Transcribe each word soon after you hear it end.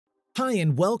Hi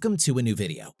and welcome to a new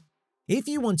video. If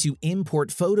you want to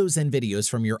import photos and videos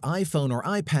from your iPhone or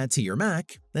iPad to your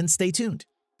Mac, then stay tuned.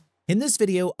 In this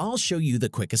video, I'll show you the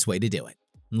quickest way to do it.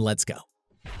 Let's go.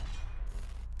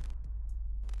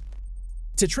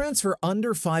 To transfer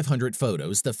under 500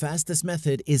 photos, the fastest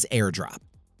method is AirDrop.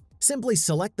 Simply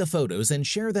select the photos and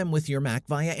share them with your Mac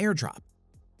via AirDrop.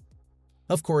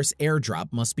 Of course,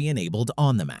 AirDrop must be enabled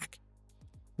on the Mac.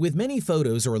 With many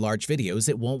photos or large videos,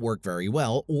 it won't work very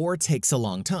well or takes a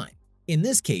long time. In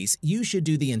this case, you should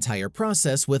do the entire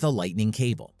process with a lightning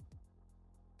cable.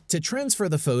 To transfer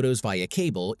the photos via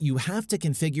cable, you have to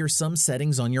configure some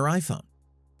settings on your iPhone.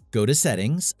 Go to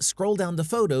Settings, scroll down to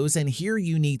Photos, and here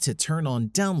you need to turn on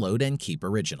Download and Keep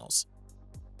Originals.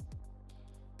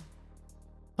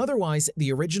 Otherwise,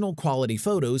 the original quality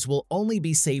photos will only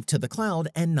be saved to the cloud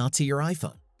and not to your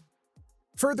iPhone.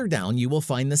 Further down, you will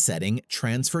find the setting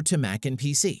Transfer to Mac and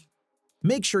PC.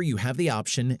 Make sure you have the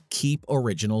option Keep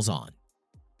Originals on.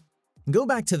 Go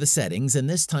back to the settings and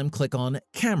this time click on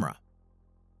Camera,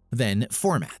 then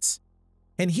Formats.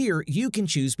 And here you can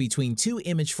choose between two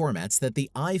image formats that the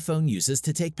iPhone uses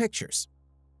to take pictures.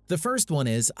 The first one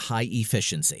is High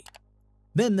Efficiency.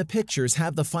 Then the pictures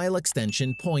have the file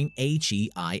extension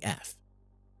 .heif.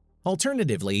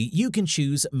 Alternatively, you can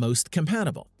choose Most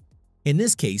Compatible. In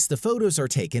this case, the photos are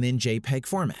taken in JPEG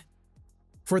format.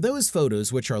 For those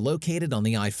photos which are located on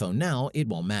the iPhone now, it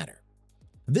won't matter.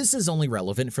 This is only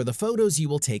relevant for the photos you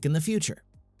will take in the future.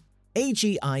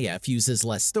 HEIF uses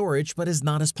less storage but is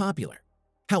not as popular.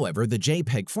 However, the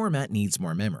JPEG format needs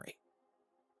more memory.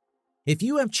 If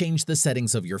you have changed the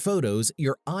settings of your photos,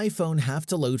 your iPhone have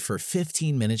to load for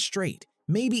 15 minutes straight,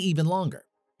 maybe even longer,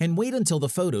 and wait until the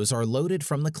photos are loaded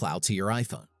from the cloud to your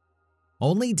iPhone.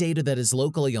 Only data that is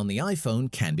locally on the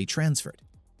iPhone can be transferred.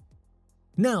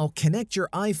 Now, connect your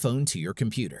iPhone to your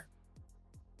computer.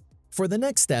 For the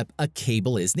next step, a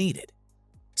cable is needed.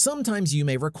 Sometimes you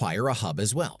may require a hub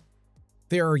as well.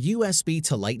 There are USB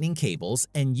to Lightning cables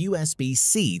and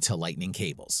USB-C to Lightning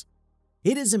cables.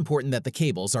 It is important that the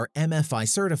cables are MFI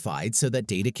certified so that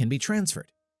data can be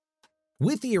transferred.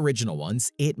 With the original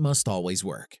ones, it must always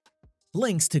work.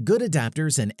 Links to good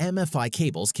adapters and MFI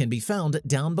cables can be found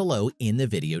down below in the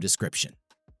video description.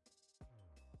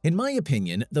 In my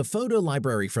opinion, the photo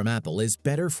library from Apple is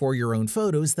better for your own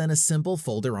photos than a simple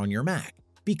folder on your Mac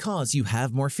because you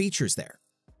have more features there.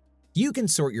 You can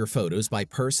sort your photos by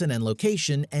person and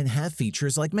location and have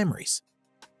features like memories.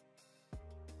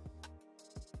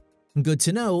 Good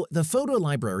to know, the photo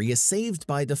library is saved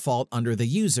by default under the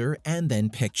User and then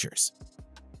Pictures.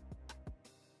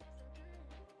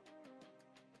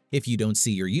 If you don't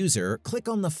see your user, click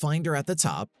on the Finder at the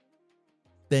top,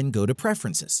 then go to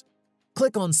Preferences.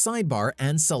 Click on Sidebar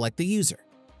and select the user.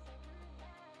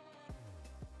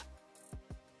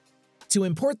 To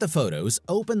import the photos,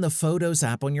 open the Photos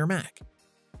app on your Mac.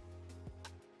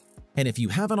 And if you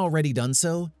haven't already done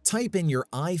so, type in your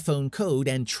iPhone code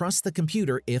and trust the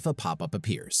computer if a pop-up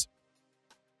appears.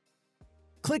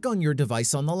 Click on your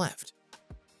device on the left.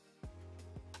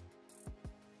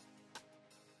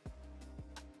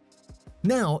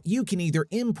 Now, you can either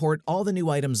import all the new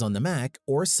items on the Mac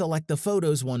or select the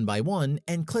photos one by one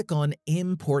and click on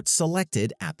Import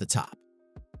Selected at the top.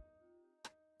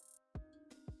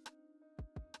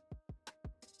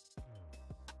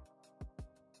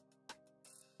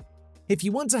 If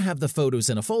you want to have the photos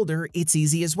in a folder, it's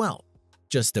easy as well.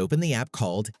 Just open the app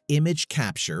called Image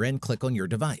Capture and click on your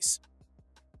device.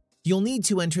 You'll need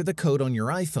to enter the code on your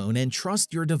iPhone and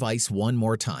trust your device one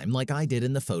more time like I did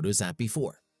in the Photos app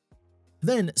before.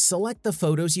 Then select the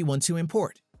photos you want to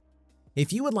import.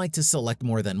 If you would like to select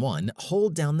more than one,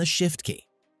 hold down the Shift key.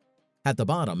 At the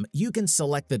bottom, you can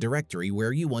select the directory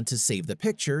where you want to save the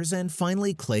pictures and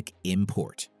finally click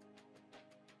Import.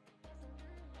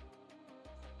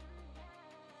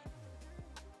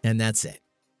 And that's it.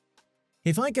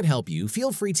 If I could help you,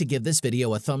 feel free to give this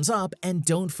video a thumbs up and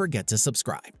don't forget to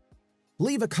subscribe.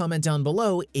 Leave a comment down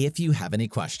below if you have any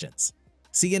questions.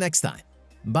 See you next time.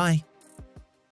 Bye.